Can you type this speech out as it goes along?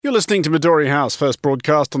You're listening to Midori House, first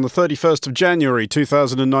broadcast on the 31st of January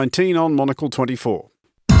 2019 on Monocle 24.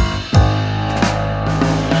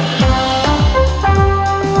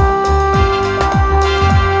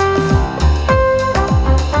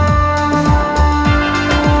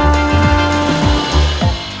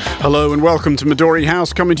 Hello and welcome to Midori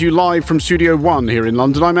House, coming to you live from Studio 1 here in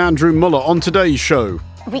London. I'm Andrew Muller. On today's show,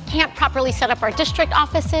 we can't properly set up our district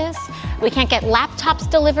offices. We can't get laptops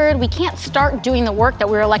delivered. We can't start doing the work that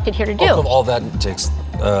we were elected here to do. All that takes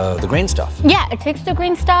the green stuff. Yeah, it takes the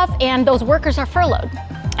green stuff, and those workers are furloughed.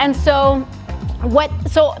 And so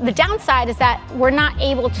the downside is that we're not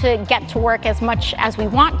able to get to work as much as we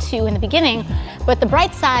want to in the beginning. But the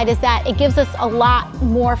bright side is that it gives us a lot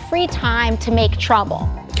more free time to make trouble.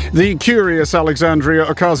 The curious Alexandria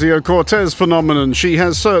Ocasio-Cortez phenomenon. She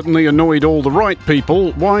has certainly annoyed all the right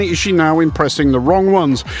people. Why is she now impressing the wrong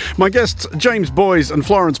ones? My guests James Boyes and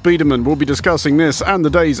Florence Biederman will be discussing this and the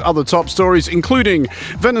day's other top stories, including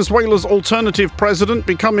Venezuela's alternative president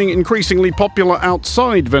becoming increasingly popular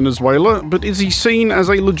outside Venezuela, but is he seen as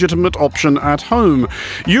a legitimate option at home?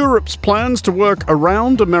 Europe's plans to work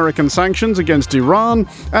around American sanctions against Iran,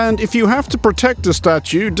 and if you have to protect a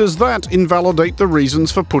statue, does that invalidate the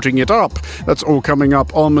reasons for putting it up? That's all coming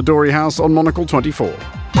up on Midori House on Monocle 24.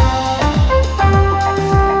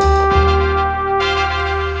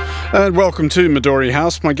 And welcome to Midori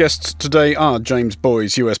House. My guests today are James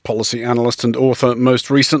Boyes, US policy analyst and author most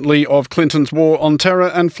recently of Clinton's War on Terror,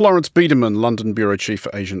 and Florence Biederman, London bureau chief for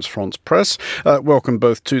Agence France Presse. Welcome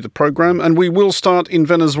both to the programme. And we will start in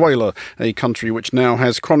Venezuela, a country which now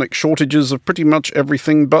has chronic shortages of pretty much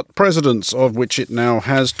everything but presidents, of which it now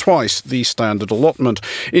has twice the standard allotment.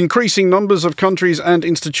 Increasing numbers of countries and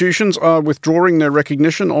institutions are withdrawing their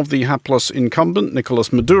recognition of the hapless incumbent,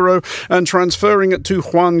 Nicolas Maduro, and transferring it to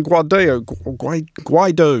Juan Guaido, I'll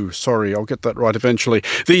get that right eventually,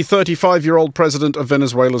 the 35-year-old president of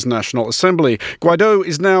Venezuela's National Assembly. Guaido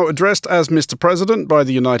is now addressed as Mr. President by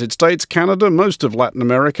the United States, Canada, most of Latin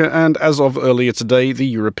America, and as of earlier today, the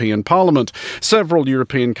European Parliament. Several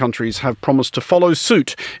European countries have promised to follow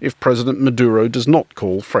suit if President Maduro does not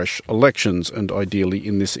call fresh elections, and ideally,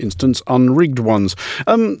 in this instance, unrigged ones.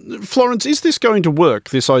 Florence, is this going to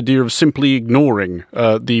work, this idea of simply ignoring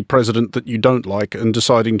the president that you don't like and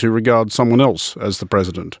deciding to regard someone else as the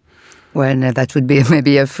president? Well, no, that would be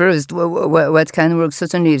maybe a first. What can work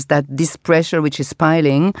certainly is that this pressure which is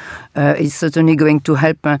piling is certainly going to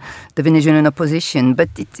help the Venezuelan opposition. But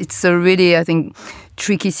it's a really, I think,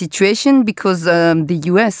 tricky situation because the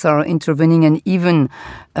US are intervening and even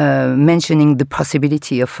mentioning the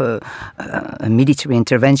possibility of a military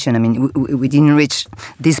intervention. I mean, we didn't reach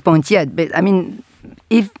this point yet, but I mean,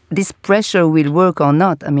 if this pressure will work or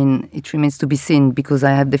not, I mean, it remains to be seen, because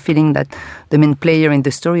I have the feeling that the main player in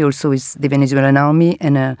the story also is the Venezuelan army,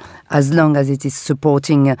 and as long as it is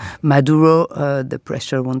supporting Maduro, the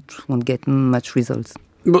pressure won't get much results.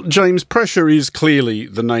 But James, pressure is clearly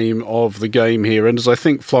the name of the game here, and as I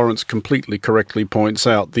think Florence completely correctly points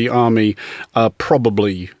out, the army are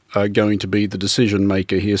probably going to be the decision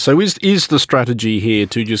maker here. So is the strategy here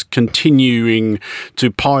to just continuing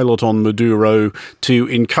to pilot on Maduro, to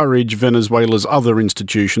encourage Venezuela's other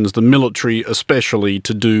institutions, the military especially,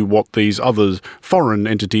 to do what these other foreign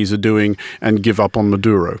entities are doing and give up on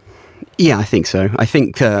Maduro? Yeah, I think so. I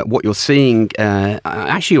think what you're seeing,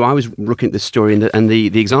 actually, I was looking at this story, and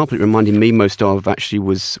the example it reminded me most of actually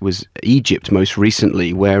was Egypt most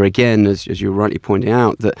recently, where again, as you're rightly pointing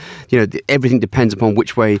out, that everything depends upon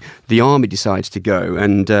which way the army decides to go,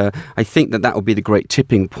 and I think that will be the great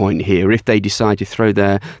tipping point here. If they decide to throw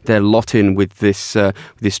their lot in with this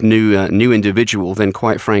new individual, then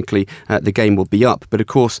quite frankly, the game will be up. But of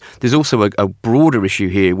course, there's also a broader issue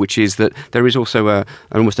here, which is that there is also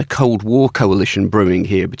almost a Cold War coalition brewing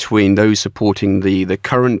here between those supporting the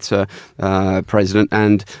current president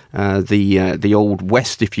and the old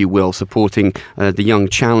West, if you will, supporting the young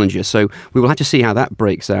challenger. So we will have to see how that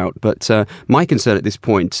breaks out. But my concern at this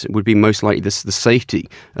point would be most likely the safety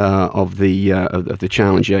of the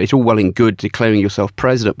challenger. It's all well and good declaring yourself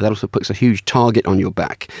president, but that also puts a huge target on your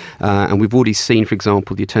back. And we've already seen, for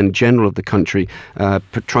example, the Attorney General of the country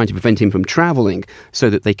trying to prevent him from travelling so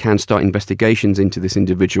that they can start investigations into this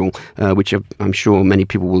individual, which I'm sure many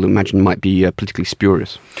people will imagine might be politically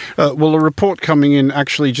spurious. Well, a report coming in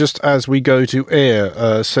actually just as we go to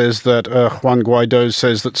air says that Juan Guaido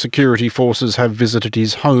says that security forces have visited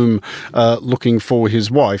his home looking for his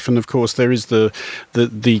wife. And of course, there is the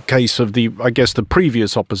case of the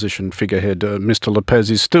previous opposition figurehead, Mr. Lopez,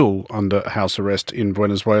 is still under house arrest in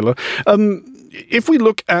Venezuela. If we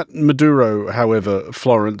look at Maduro, however,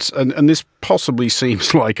 Florence, and this possibly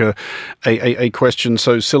seems like a question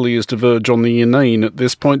so silly as to verge on the inane at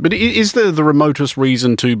this point, but is there the remotest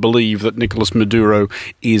reason to believe that Nicolas Maduro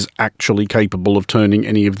is actually capable of turning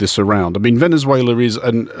any of this around? I mean, Venezuela is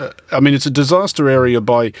it's a disaster area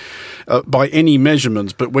by any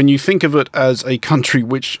measurements, but when you think of it as a country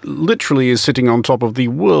which literally is sitting on top of the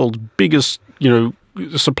world's biggest,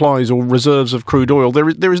 supplies or reserves of crude oil,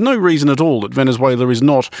 there is no reason at all that Venezuela is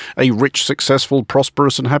not a rich, successful,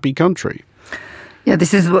 prosperous and happy country. Yeah,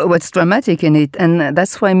 this is what's dramatic in it. And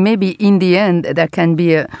that's why maybe in the end there can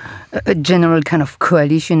be a general kind of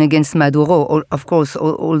coalition against Maduro. Of course,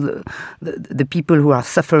 all the people who are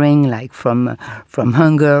suffering, like from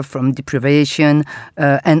hunger, from deprivation,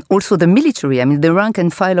 and also the military. I mean, the rank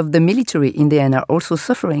and file of the military in the end are also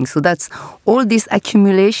suffering. So that's all this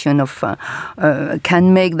accumulation of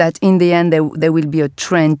can make that in the end there will be a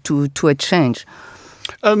trend to a change.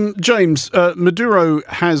 James, Maduro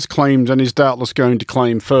has claimed and is doubtless going to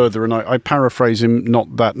claim further, and I paraphrase him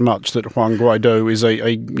not that much, that Juan Guaido is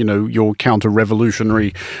your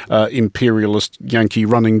counter-revolutionary imperialist Yankee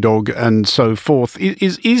running dog and so forth.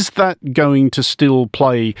 Is that going to still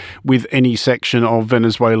play with any section of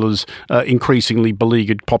Venezuela's increasingly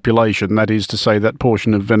beleaguered population? That is to say, that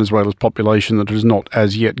portion of Venezuela's population that has not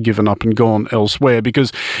as yet given up and gone elsewhere,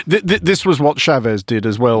 because this was what Chavez did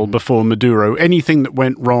as well before Maduro. Anything that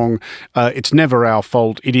went wrong, it's never our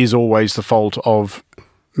fault. It is always the fault of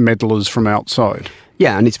meddlers from outside.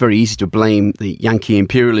 Yeah, and it's very easy to blame the Yankee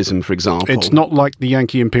imperialism, for example. It's not like the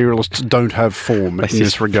Yankee imperialists don't have form in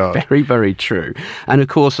this regard. Very, very true. And of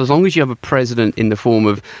course, as long as you have a president in the form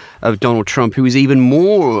of Donald Trump, who is even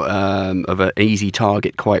more of an easy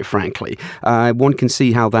target, quite frankly, one can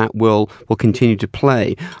see how that will continue to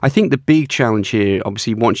play. I think the big challenge here,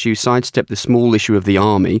 obviously, once you sidestep the small issue of the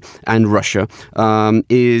army and Russia,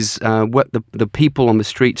 is what the people on the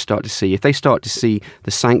street start to see. If they start to see the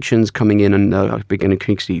sanctions coming in and begin to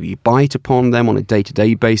increasingly bite upon them on a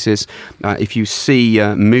day-to-day basis, if you see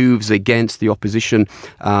moves against the opposition,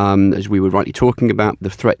 as we were rightly talking about,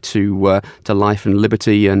 the threat to life and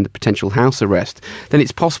liberty and potential house arrest, then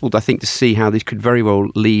it's possible, I think, to see how this could very well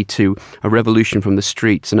lead to a revolution from the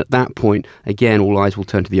streets. And at that point, again, all eyes will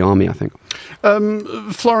turn to the army, I think.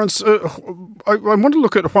 Florence, I want to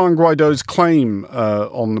look at Juan Guaido's claim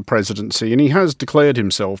on the presidency, and he has declared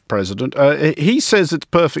himself president. He says it's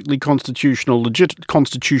perfectly constitutionally legitimate.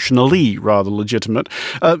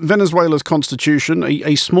 Venezuela's constitution,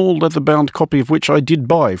 a small leather-bound copy of which I did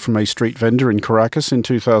buy from a street vendor in Caracas in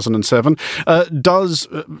 2007, does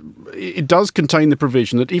contain the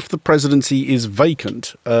provision that if the presidency is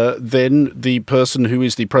vacant, then the person who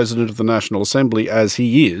is the president of the National Assembly, as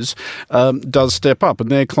he is, does step up.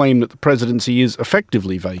 And their claim that the presidency is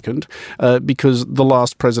effectively vacant because the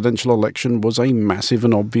last presidential election was a massive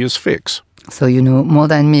and obvious fix. So you know more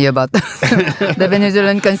than me about the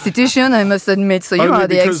Venezuelan constitution, I must admit. So you Only are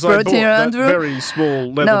the expert here, Andrew. Very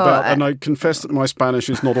small leather belt, and I confess that my Spanish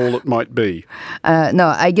is not all it might be.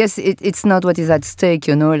 No, I guess it's not what is at stake,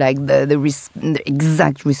 like the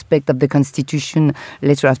exact respect of the constitution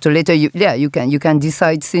letter after letter. You can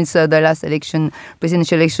decide, since the last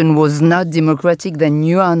presidential election was not democratic, then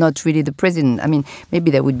you are not really the president. I mean, maybe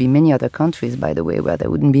there would be many other countries, by the way, where there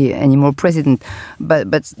wouldn't be any more president, but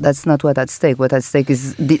that's not what at stake. What at stake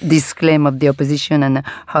is this claim of the opposition and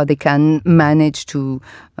how they can manage to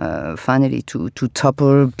finally to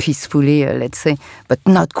topple peacefully, let's say, but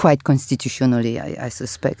not quite constitutionally, I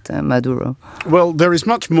suspect, Maduro. Well, there is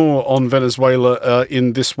much more on Venezuela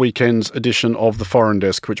in this weekend's edition of The Foreign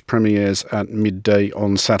Desk, which premieres at midday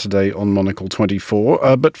on Saturday on Monocle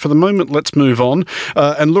 24. But for the moment, let's move on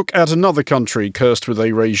and look at another country cursed with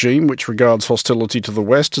a regime which regards hostility to the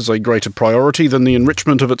West as a greater priority than the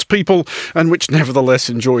enrichment of its people, and which nevertheless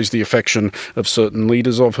enjoys the affection of certain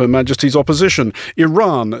leaders of Her Majesty's opposition.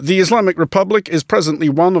 Iran. The Islamic Republic is presently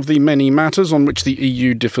one of the many matters on which the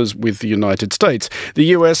EU differs with the United States. The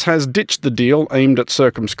US has ditched the deal aimed at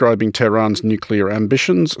circumscribing Tehran's nuclear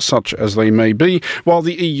ambitions, such as they may be, while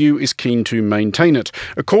the EU is keen to maintain it.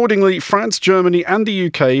 Accordingly, France, Germany and the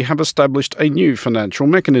UK have established a new financial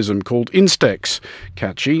mechanism called Instex,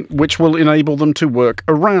 catchy, which will enable them to work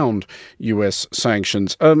around US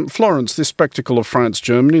sanctions. Florence, this spectacle of France,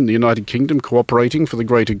 Germany and the United Kingdom cooperating for the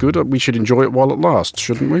greater good, we should enjoy it while it lasts,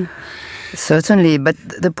 shouldn't we? Certainly, but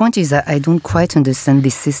the point is that I don't quite understand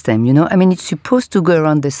this system, I mean, it's supposed to go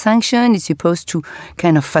around the sanction, it's supposed to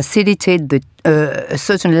kind of facilitate a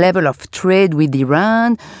certain level of trade with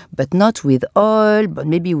Iran, but not with oil, but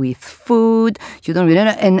maybe with food. You don't really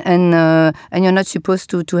know, and you're not supposed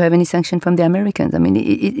to have any sanction from the Americans. I mean,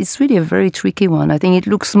 it's really a very tricky one. I think it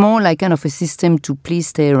looks more like kind of a system to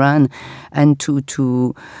please Tehran and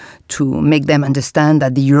to make them understand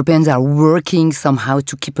that the Europeans are working somehow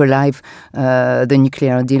to keep alive the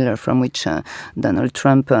nuclear deal from which Donald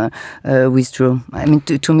Trump withdrew. I mean,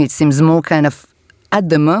 to me, it seems more kind of, at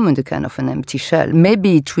the moment, a kind of an empty shell.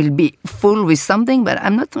 Maybe it will be full with something, but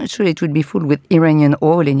I'm not sure it will be full with Iranian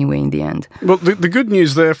oil anyway in the end. Well, the good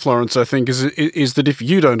news there, Florence, I think, is that if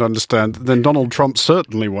you don't understand, then Donald Trump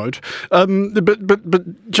certainly won't.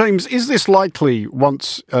 But James, is this likely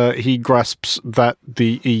once he grasps that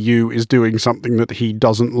the EU is doing something that he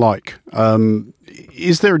doesn't like?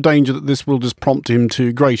 Is there a danger that this will just prompt him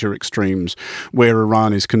to greater extremes where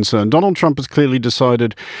Iran is concerned? Donald Trump has clearly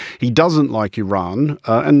decided he doesn't like Iran,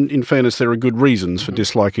 and in fairness, there are good reasons for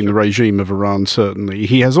disliking the regime of Iran, certainly.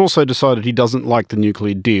 He has also decided he doesn't like the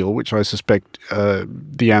nuclear deal, which I suspect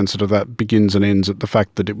the answer to that begins and ends at the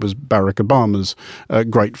fact that it was Barack Obama's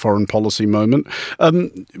great foreign policy moment.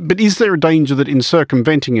 But is there a danger that in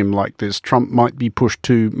circumventing him like this, Trump might be pushed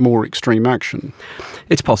to more extreme action?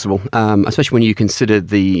 It's possible, especially when you consider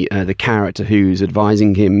the character who's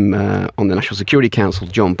advising him on the National Security Council,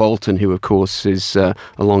 John Bolton, who, of course, is a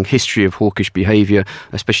long history of hawkish behaviour,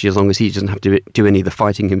 especially as long as he doesn't have to do any of the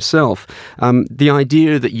fighting himself. The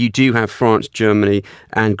idea that you do have France, Germany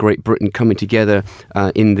and Great Britain coming together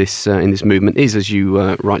in this movement is, as you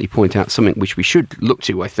rightly point out, something which we should look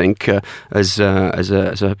to, I think, as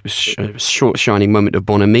a short, shining moment of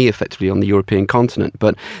bonhomie, effectively, on the European continent.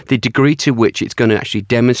 But the degree to which it's going to actually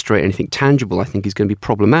demonstrate anything tangible, I think, is going to be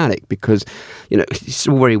problematic, because it's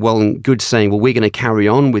all very well and good saying, well, we're going to carry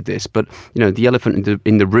on with this, but the elephant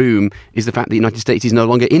in the room is the fact that the United States is no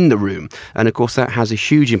longer in the room, and of course that has a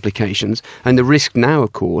huge implications. And the risk now,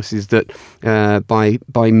 of course, is that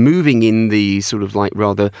by moving in the sort of like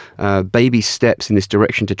rather baby steps in this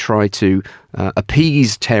direction to try to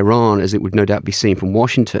appease Tehran, as it would no doubt be seen from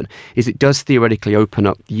Washington, is it does theoretically open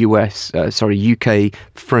up UK,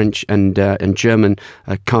 French and German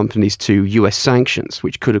companies to US sanctions,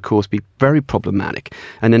 which could, of course, be very problematic.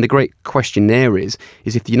 And then the great question there is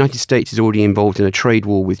if the United States is already involved in a trade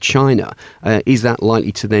war with China, is that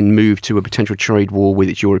likely to then move to a potential trade war with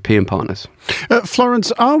its European partners?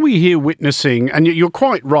 Florence, are we here witnessing, and you're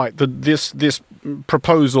quite right, that this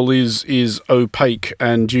proposal is opaque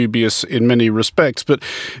and dubious in many respects, but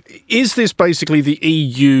is this basically the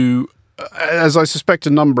EU, as I suspect a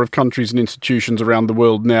number of countries and institutions around the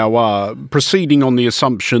world now are, proceeding on the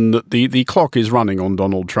assumption that the clock is running on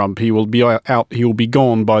Donald Trump? He will be out, he will be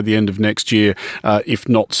gone by the end of next year, if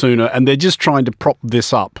not sooner, and they're just trying to prop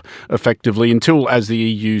this up effectively until, as the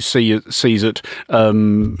EU sees it,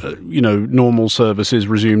 normal service is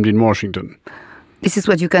resumed in Washington. This is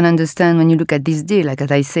what you can understand when you look at this deal. Like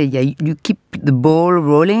as I say, you keep the ball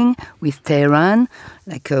rolling with Tehran.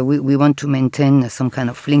 Like we want to maintain some kind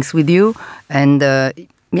of links with you, and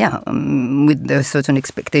with a certain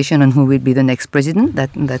expectation on who will be the next president.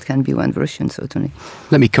 That can be one version, certainly.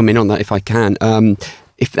 Let me come in on that if I can.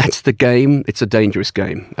 If that's the game, it's a dangerous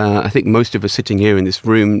game. I think most of us sitting here in this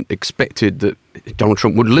room expected that Donald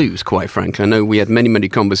Trump would lose, quite frankly. I know we had many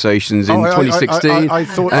conversations in 2016,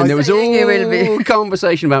 and there was all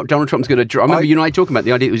conversation about Donald Trump's going to drop. I remember you and I talking about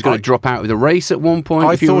the idea that he was going to drop out of the race at one point.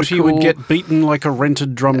 I thought he would get beaten like a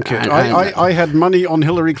rented drum kit. I had money on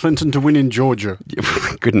Hillary Clinton to win in Georgia.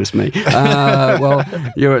 Goodness me.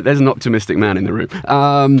 There's an optimistic man in the room.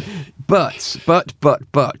 But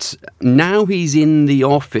now he's in the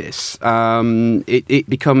office. It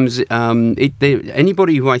becomes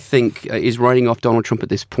anybody who I think is writing off Donald Trump at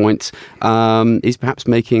this point is perhaps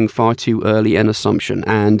making far too early an assumption.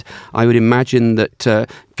 And I would imagine that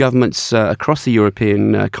governments across the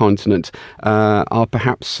European continent are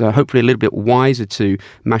perhaps hopefully a little bit wiser to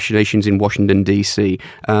machinations in Washington, D.C.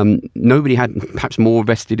 Nobody had perhaps more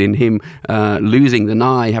vested in him losing than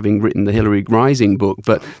I, having written the Hillary Rising book.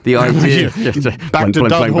 But the idea... Back to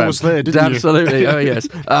dead horse there, didn't you? Absolutely, oh yes.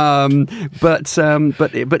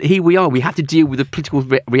 But here we are. We have to deal with the political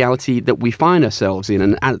reality that we find ourselves in.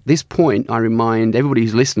 And at this point, I remind everybody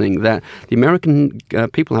who's listening that the American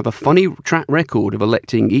people have a funny track record of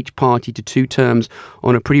electing limiting each party to 2 terms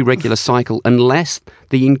on a pretty regular cycle unless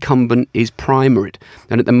the incumbent is primaried.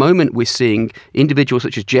 And at the moment, we're seeing individuals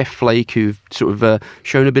such as Jeff Flake, who've sort of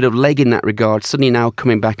shown a bit of leg in that regard, suddenly now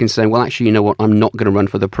coming back and saying, well, actually, you know what, I'm not going to run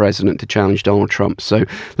for the president to challenge Donald Trump. So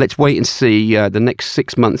let's wait and see. The next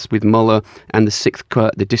 6 months with Mueller and the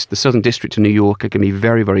Southern District of New York are going to be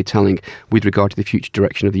very, very telling with regard to the future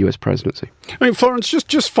direction of the US presidency. I mean, Florence,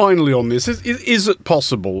 just finally on this, is it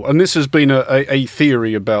possible, and this has been a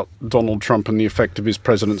theory about Donald Trump and the effect of his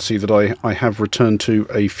presidency that I have returned to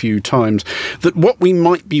a few times, that what we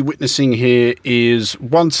might be witnessing here is,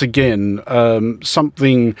 once again,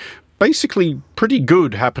 something basically pretty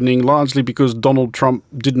good happening largely because Donald Trump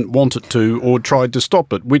didn't want it to or tried to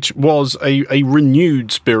stop it, which was a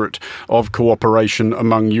renewed spirit of cooperation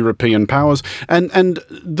among European powers and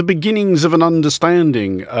the beginnings of an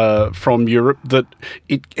understanding from Europe that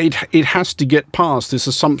it has to get past this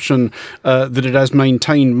assumption that it has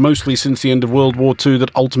maintained mostly since the end of World War II that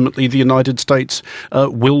ultimately the United States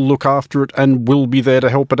will look after it and will be there to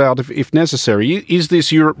help it out if necessary. Is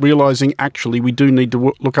this Europe realising actually we do need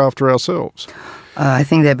to look after ourselves? I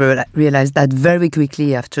think they realized that very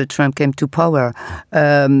quickly after Trump came to power,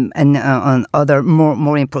 and on other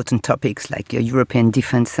more important topics like European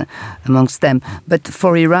defense amongst them. But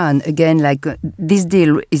for Iran, again, this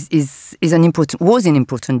deal was an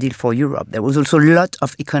important deal for Europe. There was also a lot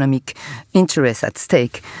of economic interest at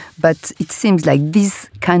stake. But it seems like this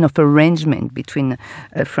kind of arrangement between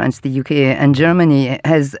France, the UK, and Germany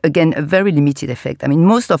has, again, a very limited effect. I mean,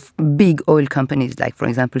 most of big oil companies, like, for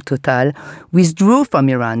example, Total, withdrew from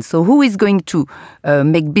Iran. So who is going to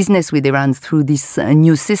make business with Iran through this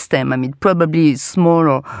new system? I mean, probably small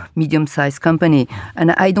or medium-sized company.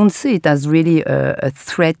 And I don't see it as really a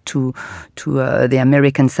threat to the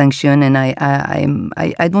American sanction. And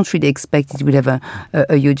I don't really expect it will have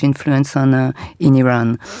a huge influence on in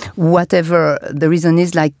Iran. Whatever the reason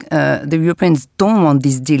is, the Europeans don't want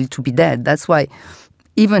this deal to be dead. That's why,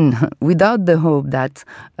 even without the hope that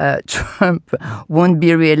Trump won't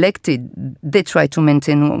be re-elected, they try to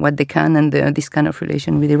maintain what they can and this kind of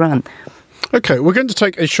relation with Iran. OK, we're going to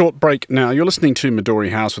take a short break now. You're listening to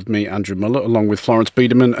Midori House with me, Andrew Muller, along with Florence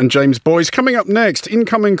Biederman and James Boyes. Coming up next,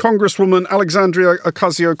 incoming Congresswoman Alexandria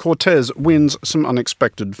Ocasio-Cortez wins some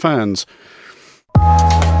unexpected fans.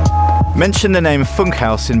 Mention the name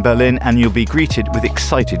Funkhaus in Berlin and you'll be greeted with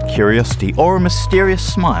excited curiosity or a mysterious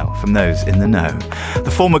smile from those in the know.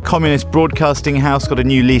 The former communist broadcasting house got a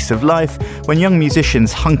new lease of life when young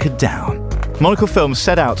musicians hunkered down. Monocle Films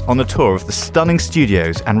set out on a tour of the stunning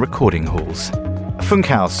studios and recording halls.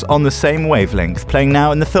 Funkhaus on the same wavelength, playing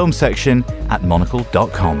now in the film section at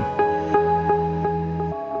monocle.com.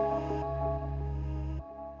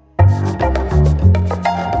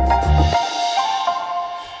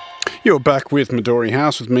 You're back with Midori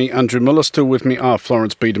House with me, Andrew Muller. Still with me are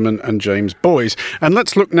Florence Biederman and James Boyes. And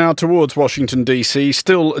let's look now towards Washington, D.C.,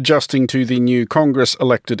 still adjusting to the new Congress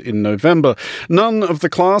elected in November. None of the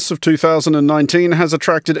class of 2019 has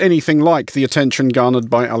attracted anything like the attention garnered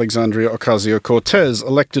by Alexandria Ocasio-Cortez,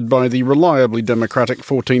 elected by the reliably Democratic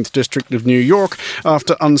 14th District of New York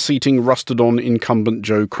after unseating rusted-on incumbent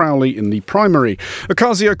Joe Crowley in the primary.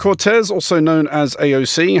 Ocasio-Cortez, also known as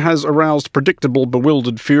AOC, has aroused predictable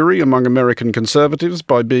bewildered fury among American conservatives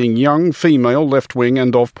by being young, female, left-wing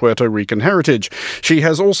and of Puerto Rican heritage. She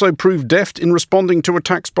has also proved deft in responding to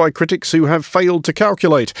attacks by critics who have failed to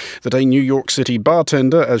calculate that a New York City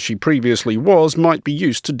bartender, as she previously was, might be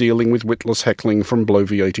used to dealing with witless heckling from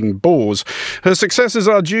bloviating bores. Her successes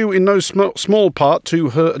are due in no small part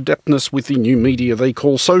to her adeptness with the new media they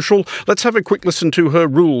call social. Let's have a quick listen to her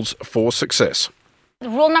rules for success.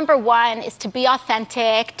 Rule number one is to be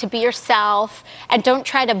authentic, to be yourself, and don't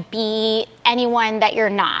try to be anyone that you're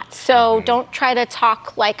not. So don't try to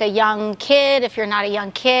talk like a young kid if you're not a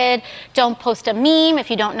young kid. Don't post a meme if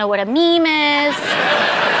you don't know what a meme is.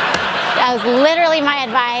 That was literally my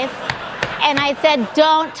advice. And I said,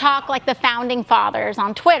 don't talk like the founding fathers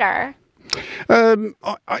on Twitter.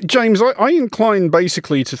 James, I incline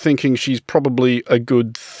basically to thinking she's probably a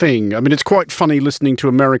good thing. I mean, it's quite funny listening to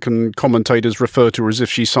American commentators refer to her as if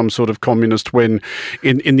she's some sort of communist when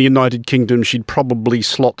in the United Kingdom she'd probably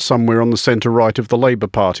slot somewhere on the centre-right of the Labour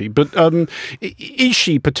Party. But is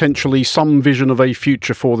she potentially some vision of a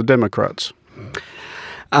future for the Democrats?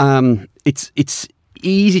 It's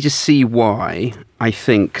easy to see why I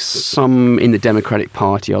think some in the Democratic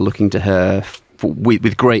Party are looking to her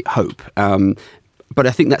with great hope. But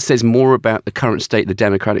I think that says more about the current state of the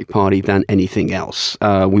Democratic Party than anything else.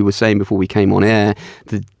 We were saying before we came on air,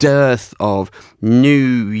 the dearth of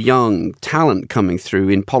new, young talent coming through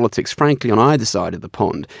in politics, frankly, on either side of the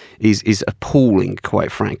pond, is appalling,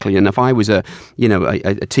 quite frankly. And if I was a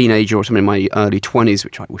teenager or something in my early 20s,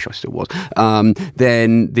 which I wish I still was,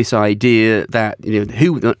 then this idea that,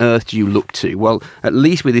 who on earth do you look to? Well, at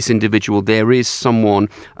least with this individual, there is someone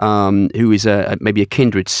who is maybe a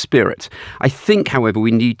kindred spirit. I think, however,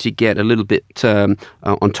 we need to get a little bit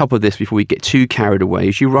on top of this before we get too carried away.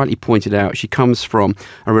 As you rightly pointed out, she comes from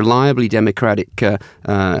a reliably democratic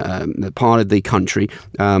part of the country.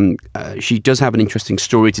 She does have an interesting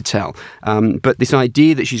story to tell. But this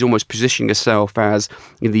idea that she's almost positioning herself as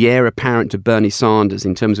the heir apparent to Bernie Sanders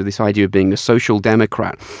in terms of this idea of being a social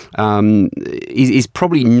democrat is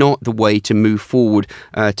probably not the way to move forward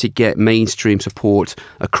to get mainstream support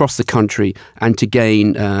across the country and to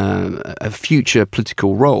gain a future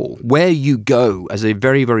political role. Where you go as a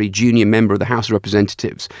very, very junior member of the House of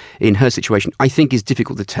Representatives in her situation, I think is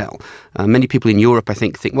difficult to tell. Many people in Europe, I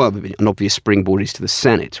think, well, an obvious springboard is to the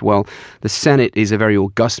Senate. Well, the Senate is a very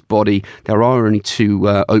august body. There are only two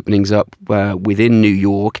openings up within New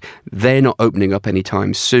York. They're not opening up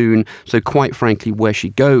anytime soon. So quite frankly, where she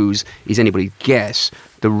goes is anybody's guess.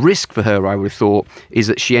 The risk for her, I would have thought, is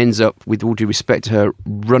that she ends up, with all due respect to her,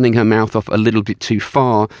 running her mouth off a little bit too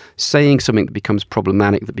far, saying something that becomes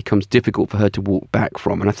problematic, that becomes difficult for her to walk back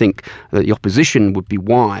from. And I think that the opposition would be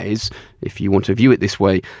wise, if you want to view it this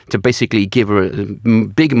way, to basically give her a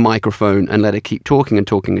big microphone and let her keep talking and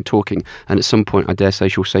talking and talking. And at some point, I dare say,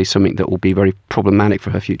 she'll say something that will be very problematic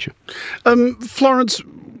for her future. Florence,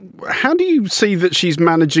 how do you see that she's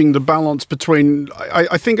managing the balance between,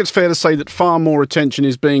 I think it's fair to say that far more attention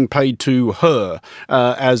is being paid to her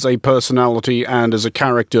as a personality and as a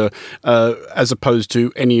character as opposed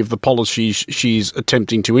to any of the policies she's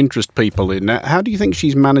attempting to interest people in. How do you think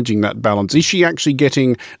she's managing that balance? Is she actually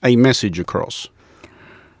getting a message across?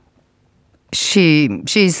 She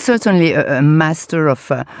is certainly a master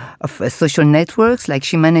of social networks. Like,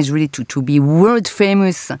 she managed really to be world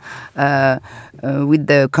famous with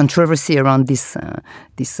the controversy around this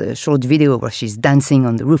short video where she's dancing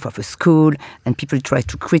on the roof of a school, and people try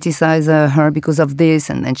to criticize her because of this,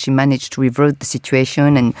 and then she managed to revert the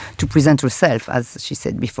situation and to present herself, as she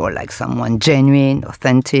said before, like someone genuine,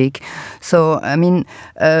 authentic. So I mean.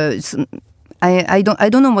 I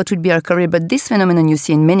don't know what will be her career, but this phenomenon you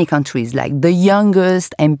see in many countries, like the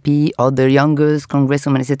youngest MP or the youngest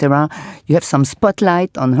congresswoman, etc. You have some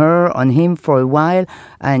spotlight on her, on him for a while,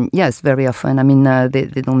 and yes, very often, I mean, they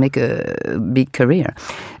don't make a big career,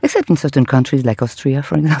 except in certain countries like Austria,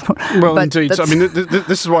 for example. Well, indeed. I mean,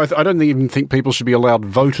 this is why I don't even think people should be allowed to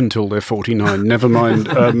vote until they're 49. Never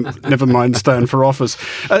mind stand for office.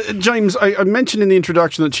 James, I mentioned in the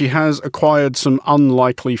introduction that she has acquired some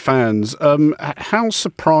unlikely fans. How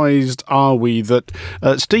surprised are we that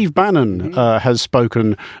Steve Bannon has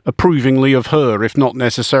spoken approvingly of her, if not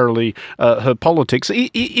necessarily her politics?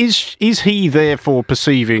 Is he therefore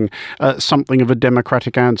perceiving something of a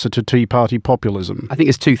democratic answer to Tea Party populism? I think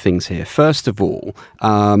there's two things here. First of all,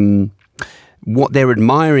 what they're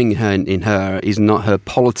admiring in her is not her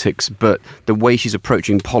politics, but the way she's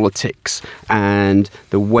approaching politics and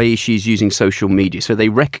the way she's using social media. So they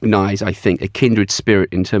recognise, I think, a kindred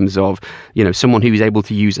spirit in terms of, someone who is able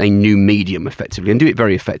to use a new medium effectively and do it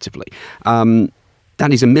very effectively.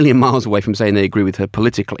 That is a million miles away from saying they agree with her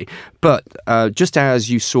politically. But just as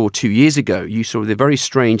you saw 2 years ago, you saw the very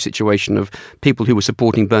strange situation of people who were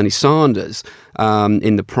supporting Bernie Sanders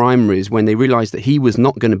in the primaries when they realised that he was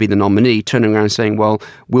not going to be the nominee, turning around and saying, well,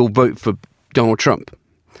 we'll vote for Donald Trump.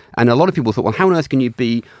 And a lot of people thought, well, how on earth can you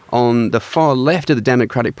be on the far left of the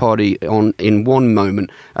Democratic Party in one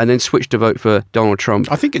moment and then switch to vote for Donald Trump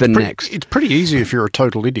next? It's pretty easy if you're a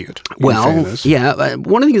total idiot. Well, yeah.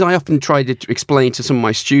 One of the things I often try to explain to some of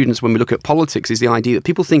my students when we look at politics is the idea that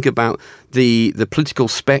people think about the political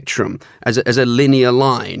spectrum as a linear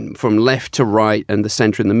line from left to right and the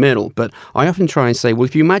centre in the middle. But I often try and say, well,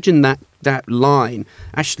 if you imagine that line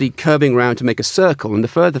actually curving around to make a circle, and the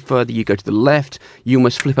further you go to the left, you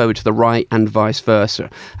must flip over to the right and vice versa.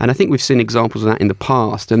 And I think we've seen examples of that in the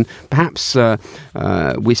past, and perhaps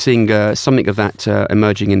we're seeing something of that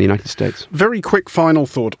emerging in the United States. Very quick final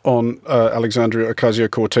thought on Alexandria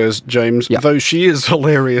Ocasio-Cortez, James. Yeah. Though she is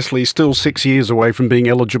hilariously still 6 years away from being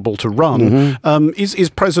eligible to run, is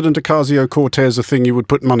President Ocasio-Cortez a thing you would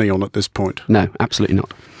put money on at this point? No, absolutely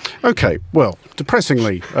not. Okay, well,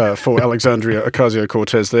 depressingly for Alexandria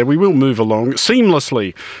Ocasio-Cortez there. We will move along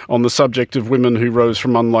seamlessly on the subject of women who rose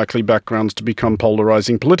from unlikely backgrounds to become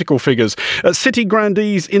polarising political figures. City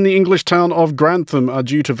grandees in the English town of Grantham are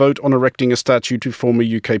due to vote on erecting a statue to former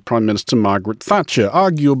UK Prime Minister Margaret Thatcher,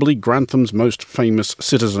 arguably Grantham's most famous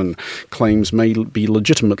citizen. Claims may be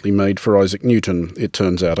legitimately made for Isaac Newton, it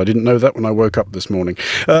turns out. I didn't know that when I woke up this morning.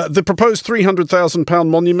 The proposed £300,000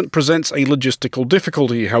 monument presents a logistical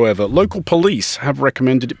difficulty, however. Local police have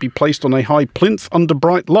recommended it be placed on a high plinth under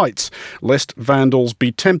bright lights, lest vandals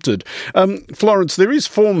be tempted. Florence, there is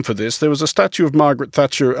form for this. There was a statue of Margaret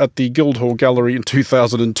Thatcher at the Guildhall Gallery in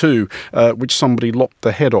 2002, which somebody lopped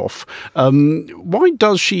the head off. Why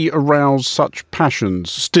does she arouse such passions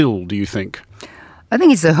still, do you think? I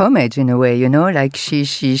think it's a homage in a way, like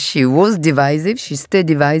she was divisive, she stayed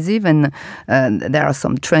divisive, and there are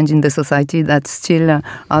some trends in the society that still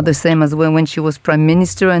are the same as when she was prime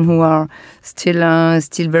minister and who are still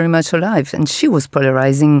very much alive. And she was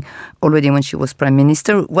polarizing already when she was prime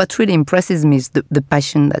minister. What really impresses me is the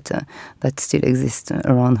passion that still exists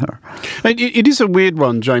around her. It is a weird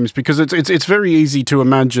one, James, because it's very easy to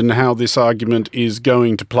imagine how this argument is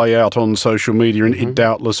going to play out on social media, and it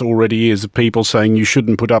doubtless already is, of people saying you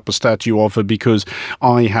shouldn't put up a statue of her because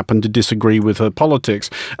I happen to disagree with her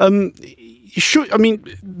politics. The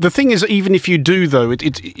thing is, even if you do, though,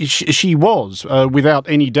 she was, without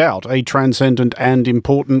any doubt, a transcendent and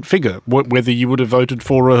important figure, whether you would have voted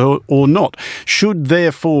for her or not. Should,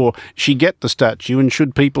 therefore, she get the statue, and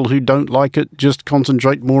should people who don't like it just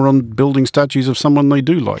concentrate more on building statues of someone they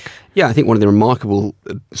do like? Yeah, I think one of the remarkable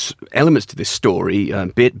elements to this story,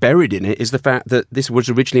 buried in it, is the fact that this was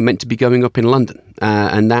originally meant to be going up in London,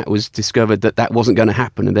 and that was discovered that wasn't going to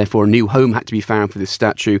happen, and therefore a new home had to be found for this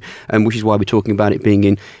statue, which is why we're talking about it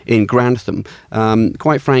being in Grantham.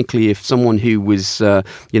 Quite frankly, if someone who was,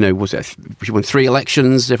 she won 3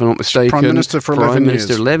 elections, if I'm not mistaken. Prime Minister for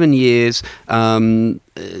 11 years.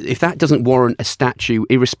 If that doesn't warrant a statue,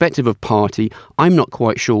 irrespective of party, I'm not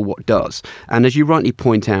quite sure what does. And as you rightly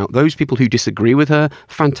point out, those people who disagree with her,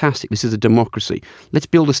 fantastic, this is a democracy. Let's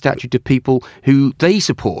build a statue to people who they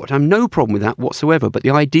support. I have no problem with that whatsoever. But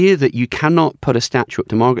the idea that you cannot put a statue up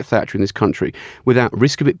to Margaret Thatcher in this country without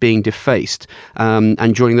risk of it being defaced,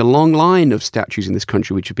 and during the long line of statues in this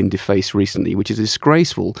country which have been defaced recently, which is a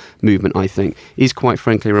disgraceful movement, I think, is quite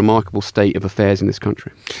frankly a remarkable state of affairs in this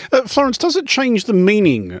country. Florence, does it change the meaning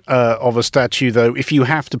of a statue, though, if you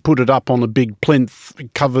have to put it up on a big plinth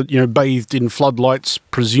covered, bathed in floodlights,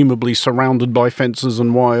 presumably surrounded by fences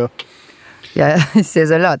and wire? Yeah, it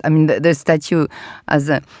says a lot. I mean, the statue, as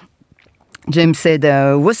James said,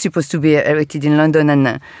 was supposed to be erected in London,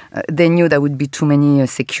 and they knew there would be too many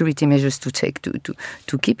security measures to take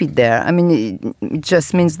to keep it there. I mean, it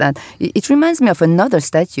just means that it reminds me of another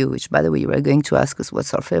statue, which, by the way, you were going to ask us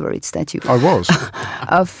what's our favorite statue. I was.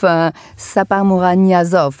 Of Sapar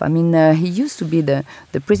Muraniyazov. I mean, he used to be the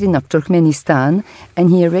president of Turkmenistan, and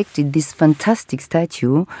he erected this fantastic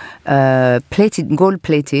statue,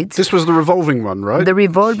 gold-plated. This was the revolving one, right? The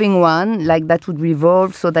revolving one, like that would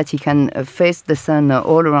revolve so that he can face the sun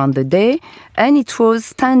all around the day, and it was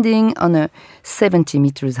standing on a 70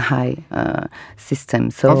 meters high system.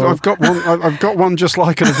 So I've got one. I've got one just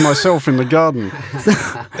like it of myself in the garden.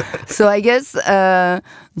 So I guess the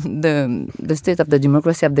state of the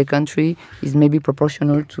democracy of the country is maybe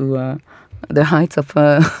proportional to the height of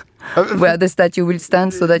where the statue will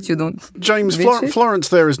stand, so that you don't. James, Florence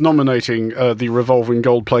there is nominating the revolving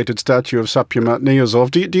gold-plated statue of Sapar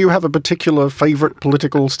Niyazov. Do you have a particular favourite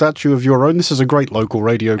political statue of your own? This is a great local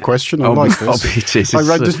radio question. I like this. It is.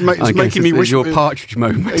 It's making me wish. Your Partridge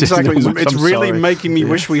moment. Exactly. It's really making me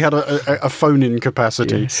wish we had a phone-in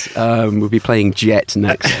capacity. Yes. We'll be playing Jet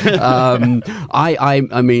next. I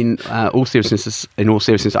mean, all seriousness,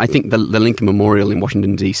 I think the Lincoln Memorial in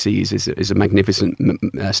Washington D.C. is a magnificent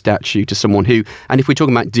statue to someone who, and if we're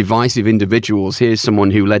talking about divisive individuals, here's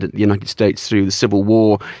someone who led the United States through the Civil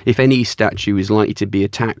War. If any statue is likely to be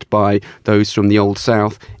attacked by those from the Old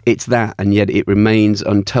South, it's that, and yet it remains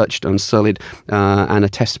untouched, unsullied, and a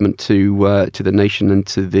testament to the nation and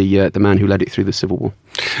to the man who led it through the Civil War.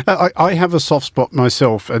 I have a soft spot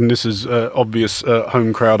myself, and this is obvious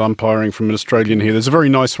home crowd umpiring from an Australian here. There's a very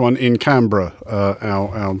nice one in Canberra,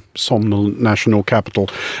 our somnolent national capital,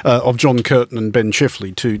 of John Curtin and Ben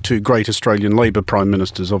Chifley, two great Australian Labor prime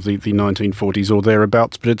ministers of the 1940s or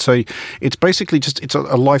thereabouts. But it's basically just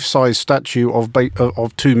a life-size statue of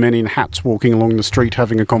two men in hats walking along the street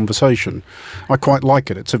having a conversation. conversation. I quite like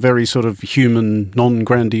it. It's a very sort of human,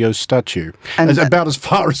 non-grandiose statue. And about as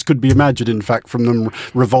far as could be imagined, in fact, from them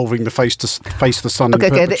revolving the face to face the sun in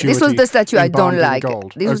perpetuity. This was the statue I don't embalmed in like.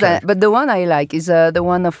 gold. But the one I like is the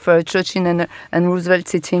one of Churchill and Roosevelt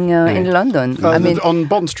sitting in London. On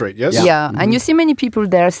Bond Street, yes? Yeah, and you see many people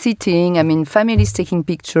there sitting. I mean, families taking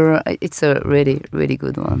picture. It's a really, really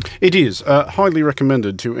good one. It is. Highly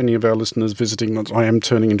recommended to any of our listeners visiting. I am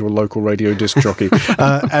turning into a local radio disc jockey.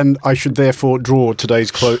 And I should therefore draw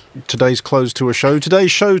today's close to a show.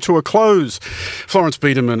 Today's show to a close. Florence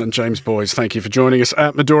Biederman and James Boyes, thank you for joining us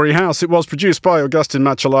at Midori House. It was produced by Augustin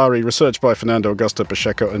Macellari, researched by Fernando Augusto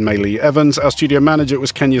Pacheco and Maylee Evans. Our studio manager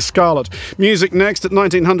was Kenya Scarlett. Music next at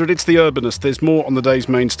 1900. It's The Urbanist. There's more on the day's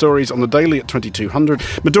main stories on the Daily at 2200.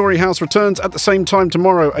 Midori House returns at the same time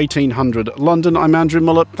tomorrow, 1800 London. I'm Andrew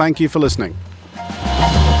Muller. Thank you for listening.